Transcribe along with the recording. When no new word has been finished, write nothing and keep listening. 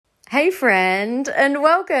Hey friend, and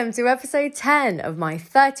welcome to episode 10 of my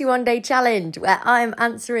 31-day challenge where I'm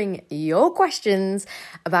answering your questions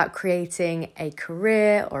about creating a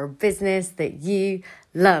career or a business that you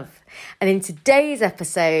love. And in today's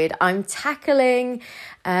episode, I'm tackling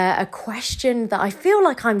a question that I feel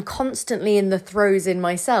like I'm constantly in the throes in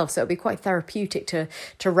myself, so it'll be quite therapeutic to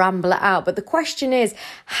ramble it out. But the question is,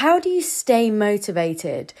 how do you stay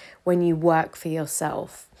motivated when you work for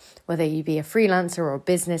yourself? Whether you be a freelancer or a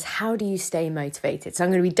business, how do you stay motivated? So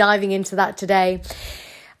I'm going to be diving into that today.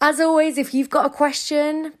 As always, if you've got a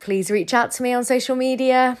question, please reach out to me on social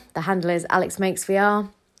media. The handle is AlexMakesVR.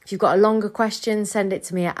 If you've got a longer question, send it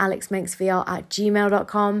to me at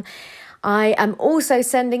alexmakesvr@gmail.com. I am also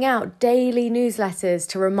sending out daily newsletters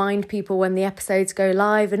to remind people when the episodes go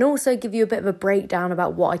live and also give you a bit of a breakdown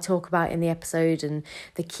about what I talk about in the episode and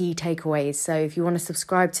the key takeaways. So if you want to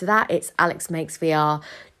subscribe to that, it's alexmakesvr.com.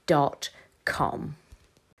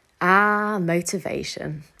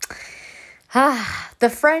 Motivation. The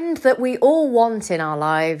friend that we all want in our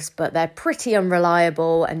lives, but they're pretty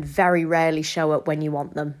unreliable and very rarely show up when you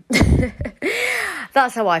want them.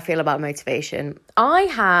 That's how I feel about motivation. I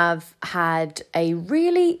have had a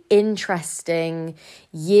really interesting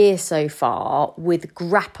year so far with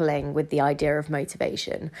grappling with the idea of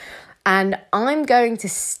motivation. And I'm going to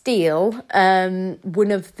steal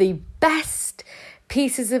one of the best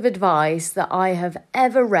pieces of advice that I have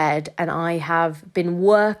ever read, and I have been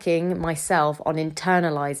working myself on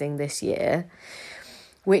internalizing this year,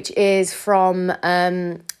 which is from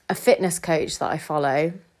a fitness coach that I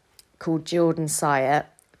follow called Jordan Syatt.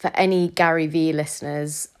 For any Gary Vee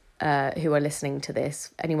listeners who are listening to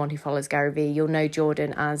this, anyone who follows Gary Vee, you'll know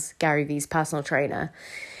Jordan as Gary Vee's personal trainer.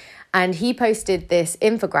 And he posted this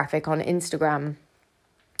infographic on Instagram.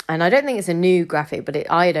 And I don't think it's a new graphic, but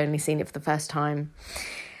I had only seen it for the first time.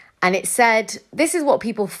 And it said, this is what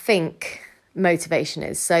people think motivation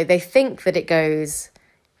is. So they think that it goes,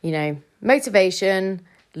 motivation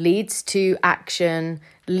leads to action,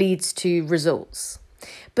 leads to results.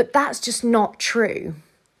 But that's just not true.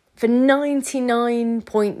 For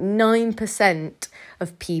 99.9%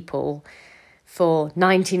 of people, for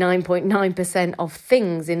 99.9% of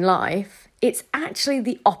things in life, it's actually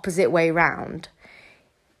the opposite way round.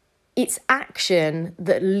 It's action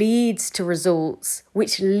that leads to results,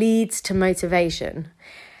 which leads to motivation.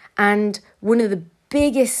 And one of the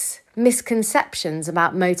biggest misconceptions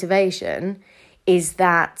about motivation is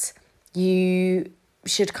that you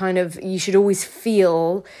should always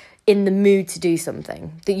feel in the mood to do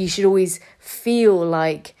something, that you should always feel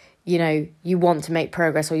like, you want to make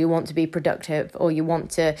progress, or you want to be productive, or you want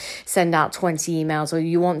to send out 20 emails, or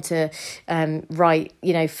you want to write,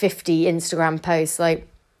 50 Instagram posts. Like,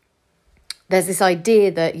 there's this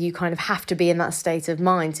idea that you kind of have to be in that state of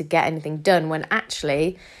mind to get anything done, when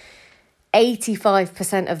actually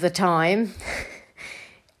 85% of the time,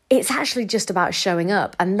 it's actually just about showing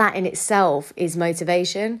up. And that in itself is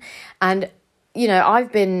motivation. And,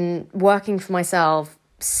 I've been working for myself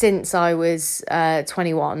since I was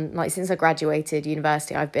 21, like since I graduated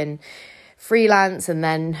university. I've been freelance and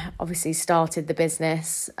then obviously started the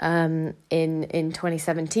business in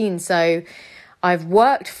 2017. So I've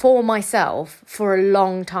worked for myself for a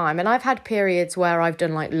long time, and I've had periods where I've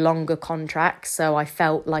done like longer contracts, so I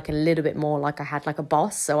felt like a little bit more like I had like a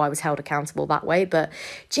boss, so I was held accountable that way. But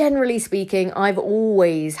generally speaking, I've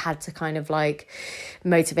always had to kind of like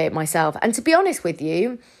motivate myself. And to be honest with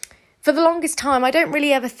you, for the longest time, I don't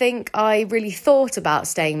really ever think I really thought about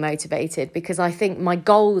staying motivated, because I think my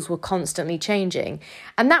goals were constantly changing.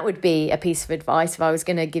 And that would be a piece of advice if I was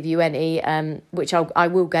going to give you any, which I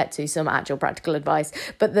will get to some actual practical advice.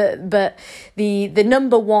 But the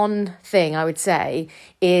number one thing I would say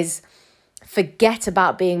is forget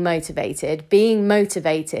about being motivated. Being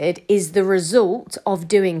motivated is the result of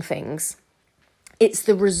doing things. It's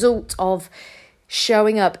the result of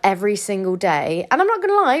showing up every single day. And I'm not going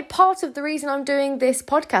to lie, part of the reason I'm doing this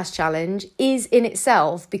podcast challenge is in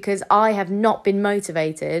itself because I have not been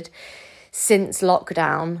motivated since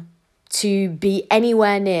lockdown to be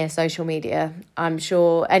anywhere near social media. I'm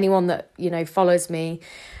sure anyone that, follows me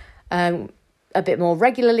a bit more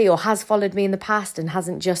regularly or has followed me in the past and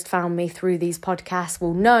hasn't just found me through these podcasts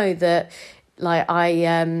will know that like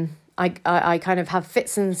I kind of have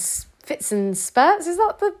fits and spurts, is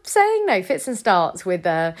that the saying? No, fits and starts with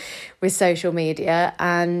social media.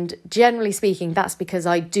 And generally speaking, that's because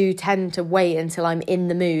I do tend to wait until I'm in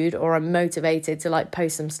the mood or I'm motivated to like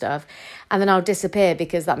post some stuff, and then I'll disappear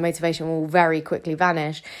because that motivation will very quickly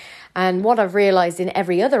vanish. And what I've realised in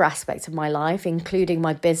every other aspect of my life, including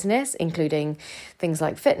my business, including things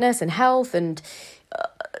like fitness and health and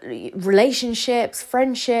relationships,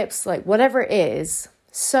 friendships, like whatever it is,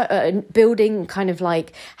 so building kind of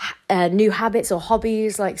like new habits or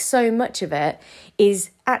hobbies, like so much of it is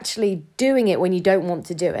actually doing it when you don't want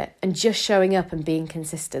to do it and just showing up and being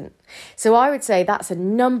consistent. So I would say that's a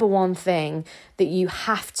number one thing that you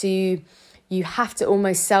have to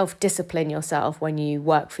almost self-discipline yourself when you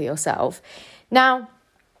work for yourself. Now,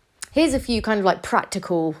 here's a few kind of like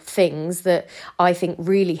practical things that I think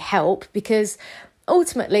really help, because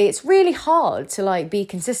ultimately it's really hard to like be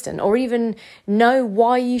consistent or even know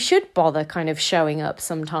why you should bother kind of showing up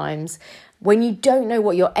sometimes when you don't know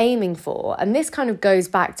what you're aiming for. And this kind of goes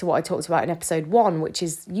back to what I talked about in episode 1, which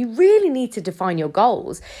is you really need to define your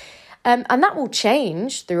goals. And that will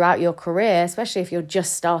change throughout your career, especially if you're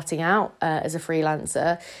just starting out as a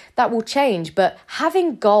freelancer. That will change, but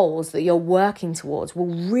having goals that you're working towards will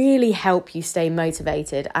really help you stay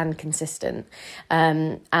motivated and consistent.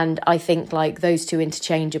 And I think like those two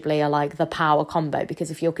interchangeably are like the power combo, because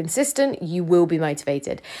if you're consistent, you will be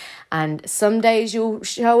motivated. And some days you'll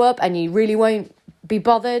show up and you really won't be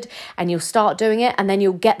bothered, and you'll start doing it, and then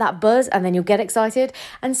you'll get that buzz, and then you'll get excited.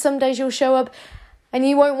 And some days you'll show up and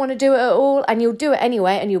you won't want to do it at all, and you'll do it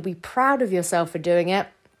anyway, and you'll be proud of yourself for doing it,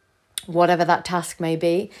 whatever that task may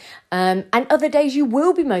be. And other days you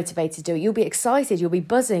will be motivated to do it. You'll be excited, you'll be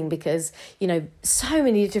buzzing, because, you know, so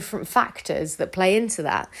many different factors that play into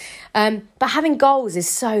that. But having goals is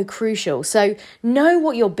so crucial. So know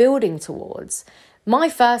what you're building towards. My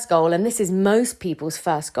first goal, and this is most people's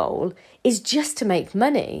first goal, is just to make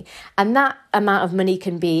money. And that amount of money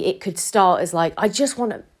it could start as like, I just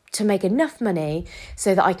want to make enough money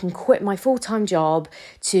so that I can quit my full-time job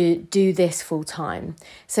to do this full-time.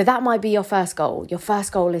 So that might be your first goal. Your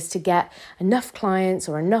first goal is to get enough clients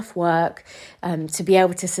or enough work to be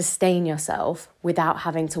able to sustain yourself without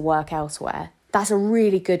having to work elsewhere. That's a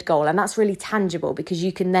really good goal, and that's really tangible, because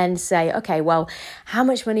you can then say, okay, well, how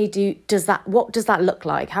much money what does that look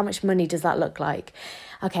like? How much money does that look like?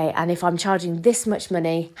 Okay, and if I'm charging this much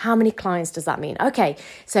money, how many clients does that mean? Okay,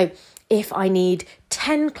 so if I need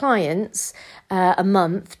 10 clients a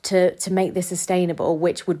month to make this sustainable,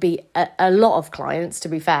 which would be a lot of clients, to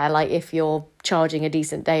be fair, like if you're charging a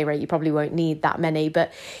decent day rate, you probably won't need that many,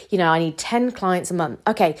 but you know, I need 10 clients a month.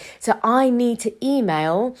 Okay, so I need to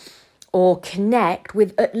email or connect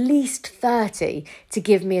with at least 30 to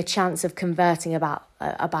give me a chance of converting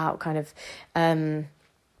about kind of,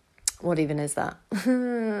 what even is that?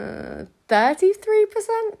 33%?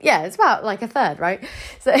 Yeah, it's about like a third, right?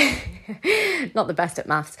 So not the best at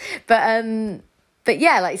maths, but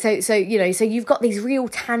yeah, like, so, you know, so you've got these real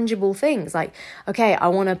tangible things like, okay, I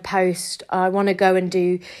want to go and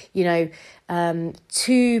do, you know,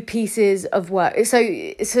 2 pieces of work. So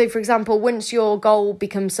for example, once your goal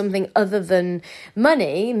becomes something other than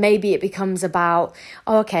money, maybe it becomes about,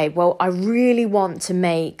 oh, okay, well, I really want to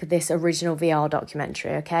make this original VR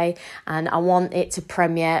documentary, okay? And I want it to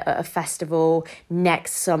premiere at a festival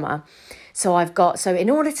next summer. So in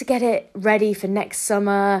order to get it ready for next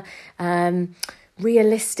summer,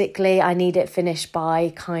 realistically, I need it finished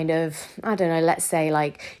by kind of, I don't know, let's say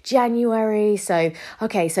like January. So,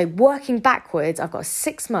 okay, so working backwards, I've got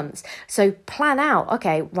 6 months. So plan out,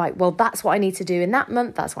 okay, right, well, that's what I need to do in that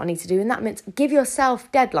month. That's what I need to do in that month. Give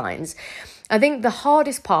yourself deadlines. I think the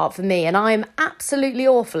hardest part for me, and I'm absolutely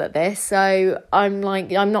awful at this, so I'm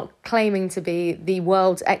not claiming to be the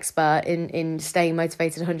world's expert in staying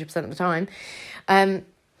motivated 100% of the time.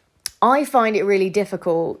 I find it really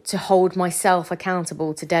difficult to hold myself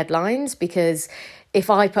accountable to deadlines, because if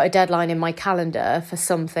I put a deadline in my calendar for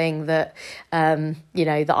something that,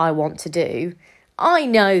 that I want to do, I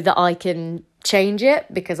know that I can change it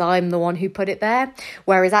because I'm the one who put it there.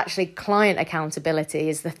 Whereas actually client accountability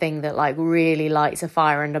is the thing that like really lights a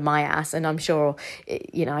fire under my ass. And I'm sure,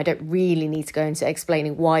 I don't really need to go into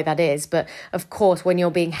explaining why that is. But of course, when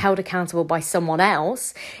you're being held accountable by someone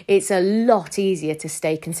else, it's a lot easier to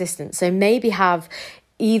stay consistent. So maybe have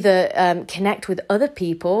either connect with other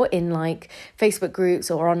people in like Facebook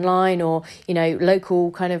groups or online, or,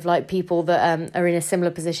 local kind of like people that are in a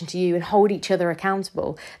similar position to you, and hold each other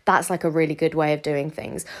accountable. That's like a really good way of doing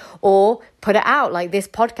things. Or put it out, like this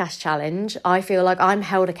podcast challenge. I feel like I'm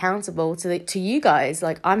held accountable to you guys.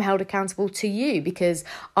 Like I'm held accountable to you because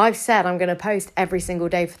I've said I'm going to post every single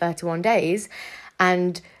day for 31 days.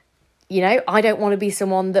 And I don't want to be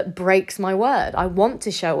someone that breaks my word. I want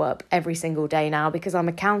to show up every single day now because I'm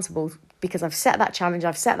accountable, because I've set that challenge,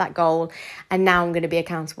 I've set that goal, and now I'm going to be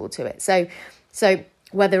accountable to it. So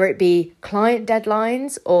whether it be client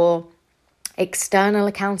deadlines or external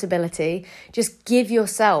accountability, just give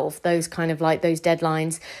yourself those kind of like those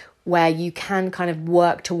deadlines where you can kind of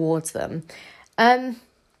work towards them.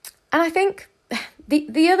 And I think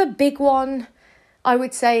the other big one I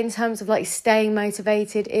would say in terms of like staying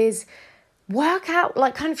motivated is work out,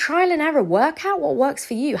 like kind of trial and error, work out what works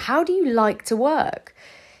for you. How do you like to work?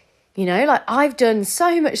 You know, like I've done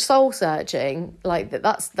so much soul searching, like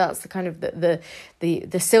that's the kind of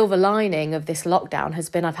the silver lining of this lockdown has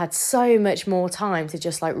been I've had so much more time to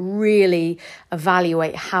just like really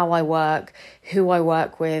evaluate how I work, who I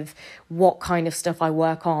work with, what kind of stuff I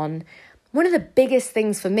work on. One of the biggest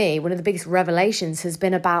things for me, one of the biggest revelations has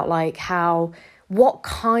been about like what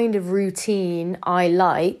kind of routine I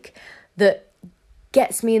like that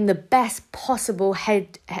gets me in the best possible frame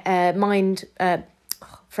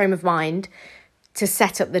of mind to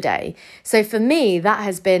set up the day. So for me, that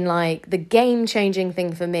has been like the game-changing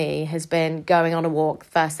thing for me has been going on a walk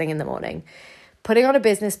first thing in the morning, putting on a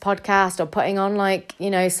business podcast or putting on like, you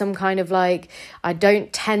know, some kind of like, I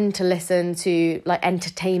don't tend to listen to like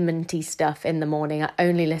entertainment-y stuff in the morning. I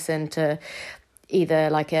only listen to either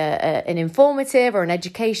like an informative or an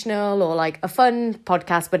educational or like a fun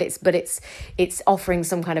podcast, but it's offering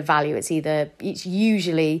some kind of value. It's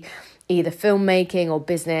usually either filmmaking or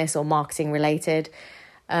business or marketing related,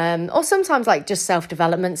 or sometimes like just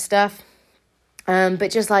self-development stuff.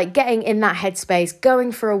 But just like getting in that headspace,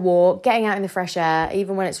 going for a walk, getting out in the fresh air,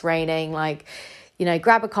 even when it's raining, like, you know,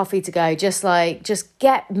 grab a coffee to go, just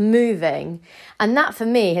get moving. And that for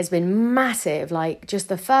me has been massive. Like just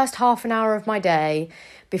the first half an hour of my day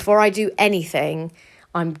before I do anything,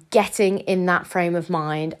 I'm getting in that frame of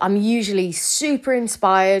mind. I'm usually super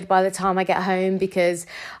inspired by the time I get home because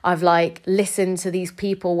I've like listened to these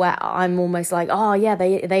people where I'm almost like, oh yeah,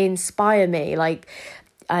 they inspire me. Like,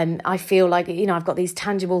 I feel like, you know, I've got these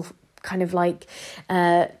tangible kind of like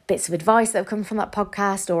bits of advice that have come from that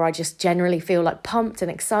podcast, or I just generally feel like pumped and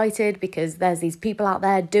excited because there's these people out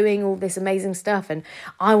there doing all this amazing stuff and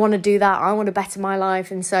I want to do that. I want to better my life.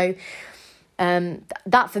 And so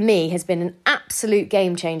that for me has been an absolute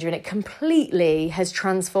game changer, and it completely has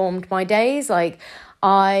transformed my days. Like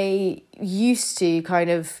I used to kind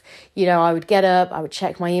of, you know, I would get up, I would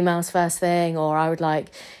check my emails first thing, or I would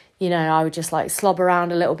like, you know, I would just like slob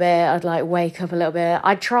around a little bit. I'd like wake up a little bit.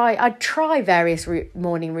 I'd try various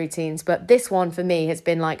morning routines, but this one for me has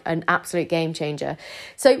been like an absolute game changer.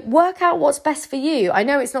 So work out what's best for you. I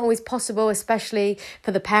know it's not always possible, especially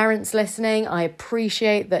for the parents listening. I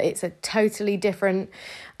appreciate that it's a totally different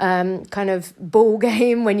kind of ball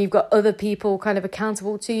game when you've got other people kind of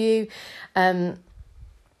accountable to you.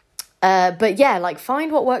 But yeah, like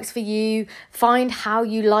find what works for you, find how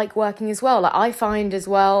you like working as well. Like I find as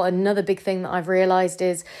well, another big thing that I've realized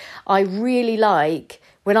is I really like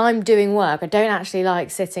when I'm doing work, I don't actually like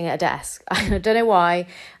sitting at a desk. I don't know why.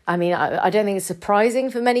 I mean, I don't think it's surprising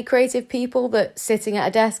for many creative people that sitting at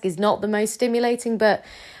a desk is not the most stimulating, but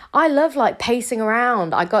I love like pacing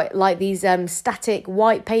around. I got like these static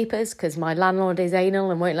white papers because my landlord is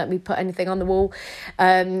anal and won't let me put anything on the wall.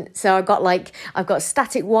 So I've got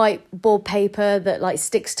static whiteboard paper that like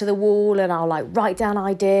sticks to the wall, and I'll like write down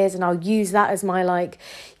ideas, and I'll use that as my like,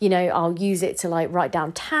 you know, I'll use it to like write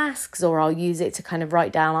down tasks, or I'll use it to kind of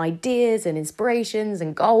write down ideas and inspirations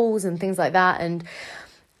and goals and things like that. And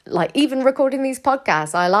like even recording these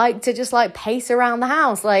podcasts, I like to just like pace around the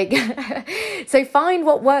house, like so find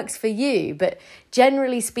what works for you. But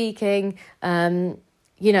generally speaking, you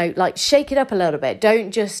know, like shake it up a little bit. Don't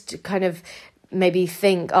just kind of maybe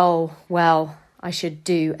think, oh well, I should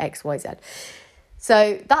do X, Y, Z.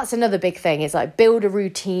 So that's another big thing, is like build a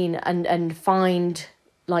routine and find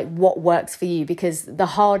like what works for you, because the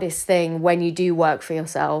hardest thing when you do work for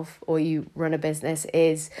yourself or you run a business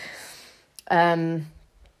is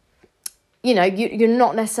you know, you're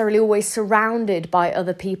not necessarily always surrounded by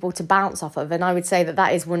other people to bounce off of. And I would say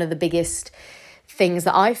that is one of the biggest things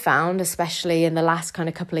that I've found, especially in the last kind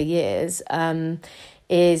of couple of years,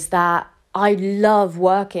 is that I love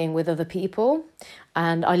working with other people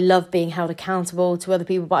and I love being held accountable to other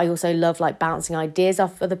people, but I also love like bouncing ideas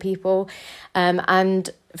off other people. And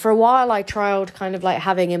for a while I trialed kind of like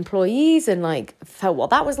having employees and like felt what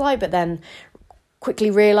that was like, but then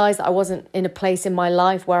quickly realised that I wasn't in a place in my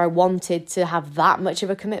life where I wanted to have that much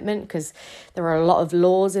of a commitment, because there are a lot of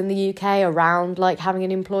laws in the UK around like having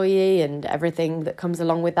an employee and everything that comes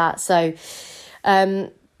along with that. So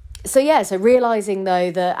realising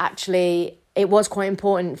though that actually it was quite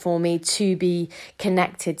important for me to be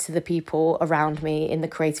connected to the people around me in the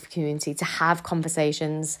creative community, to have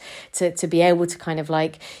conversations, to be able to kind of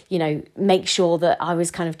like, you know, make sure that I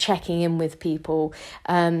was kind of checking in with people.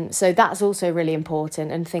 So that's also really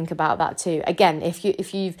important, and think about that too. Again, if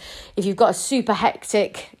you've got a super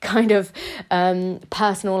hectic kind of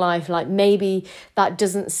personal life, like maybe that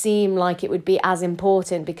doesn't seem like it would be as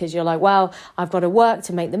important, because you're like, well, I've got to work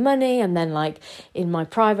to make the money, and then like in my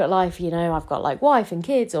private life, you know, I've got like wife and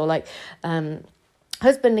kids, or like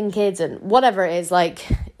husband and kids, and whatever it is, like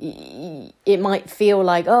it might feel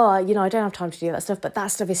like, oh, you know, I don't have time to do that stuff, but that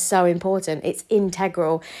stuff is so important. It's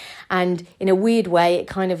integral. And in a weird way, it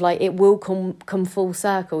kind of like, it will come full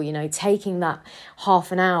circle, you know, taking that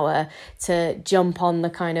half an hour to jump on the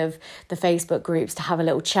kind of the Facebook groups to have a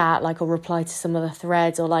little chat, like, or reply to some of the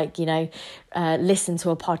threads, or like, you know, listen to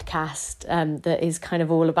a podcast that is kind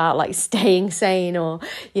of all about like staying sane, or,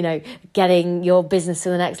 you know, getting your business to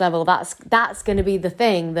the next level. That's going to be the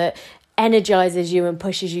thing that energizes you and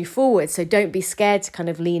pushes you forward. So don't be scared to kind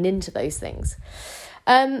of lean into those things.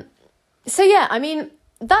 So yeah, I mean,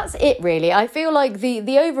 that's it really. I feel like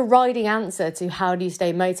the overriding answer to how do you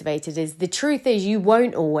stay motivated is, the truth is you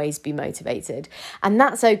won't always be motivated, and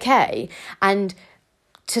that's okay. And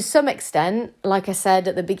to some extent, like I said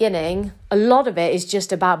at the beginning, a lot of it is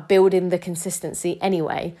just about building the consistency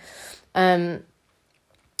anyway.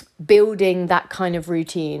 Building that kind of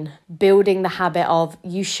routine, building the habit of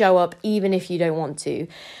you show up even if you don't want to.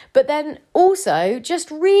 But then also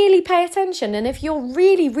just really pay attention. And if you're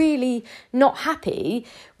really, really not happy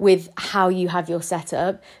with how you have your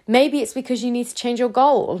setup, maybe it's because you need to change your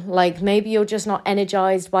goal. Like maybe you're just not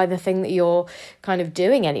energized by the thing that you're kind of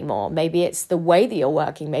doing anymore. Maybe it's the way that you're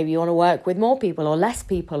working. Maybe you want to work with more people or less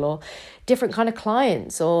people, or different kind of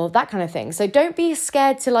clients, or that kind of thing. So don't be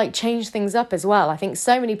scared to like change things up as well. I think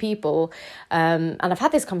so many people, and I've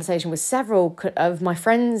had this conversation with several of my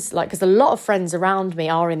friends, like, because a lot of friends around me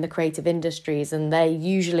are in the creative industries, and they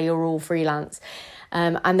usually are all freelance.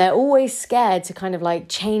 And they're always scared to kind of like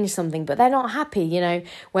change something, but they're not happy, you know,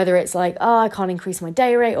 whether it's like, oh, I can't increase my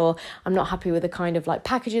day rate, or I'm not happy with the kind of like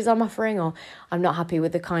packages I'm offering, or I'm not happy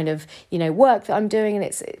with the kind of, you know, work that I'm doing. And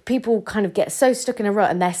it's, people kind of get so stuck in a rut,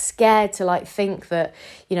 and they're scared to like think that,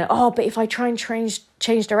 you know, oh, but if I try and change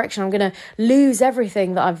direction, I'm going to lose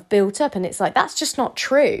everything that I've built up. And it's like, that's just not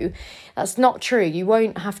true. That's not true. You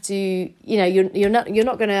won't have to, you know, you're not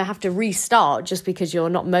going to have to restart just because you're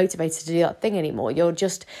not motivated to do that thing anymore. You're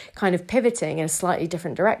just kind of pivoting in a slightly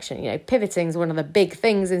different direction. You know, pivoting is one of the big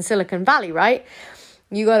things in Silicon Valley, right?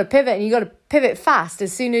 You got to pivot, and you got to pivot fast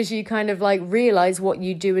as soon as you kind of like realize what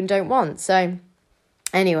you do and don't want. So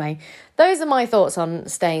anyway, those are my thoughts on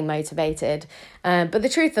staying motivated. But the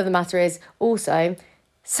truth of the matter is also,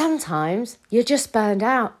 sometimes you're just burned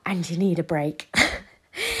out and you need a break.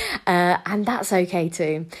 And that's okay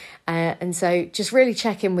too. And so just really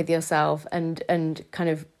check in with yourself, and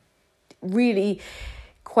kind of really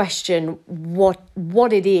question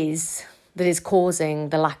what it is that is causing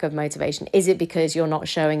the lack of motivation. Is it because you're not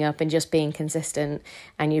showing up and just being consistent,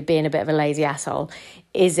 and you're being a bit of a lazy asshole?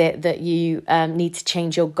 Is it that you need to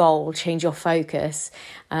change your goal, change your focus,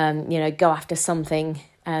 you know, go after something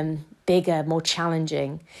bigger, more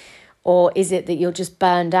challenging? Or is it that you're just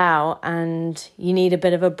burned out and you need a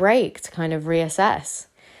bit of a break to kind of reassess?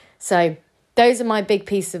 So those are my big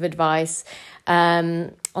pieces of advice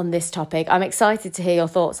on this topic. I'm excited to hear your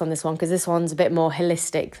thoughts on this one, because this one's a bit more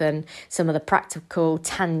holistic than some of the practical,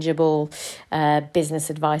 tangible business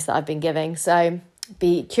advice that I've been giving. So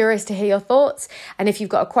be curious to hear your thoughts. And if you've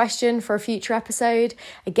got a question for a future episode,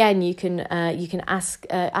 again, you can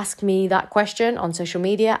ask me that question on social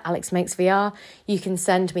media, Alex Makes VR. You can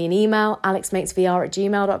send me an email,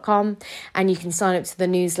 alexmakesvr@gmail.com, and you can sign up to the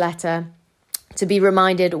newsletter to be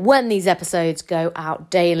reminded when these episodes go out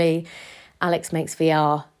daily,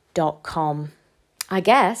 alexmakesvr.com. I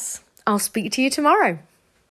guess I'll speak to you tomorrow.